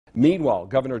Meanwhile,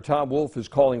 Governor Tom Wolf is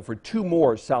calling for 2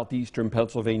 more southeastern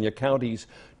Pennsylvania counties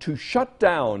to shut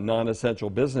down non-essential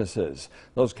businesses.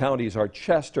 Those counties are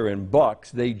Chester and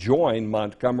Bucks. They join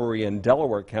Montgomery and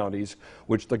Delaware counties,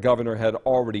 which the governor had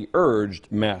already urged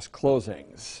mass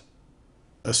closings.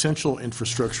 Essential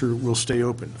infrastructure will stay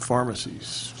open: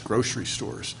 pharmacies, grocery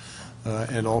stores,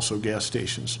 and also gas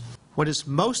stations. What is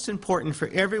most important for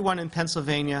everyone in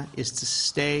Pennsylvania is to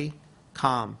stay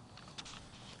calm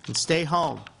and stay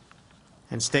home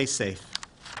and stay safe.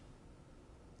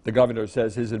 The governor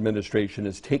says his administration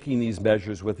is taking these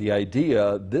measures with the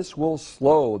idea this will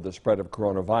slow the spread of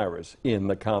coronavirus in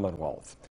the Commonwealth.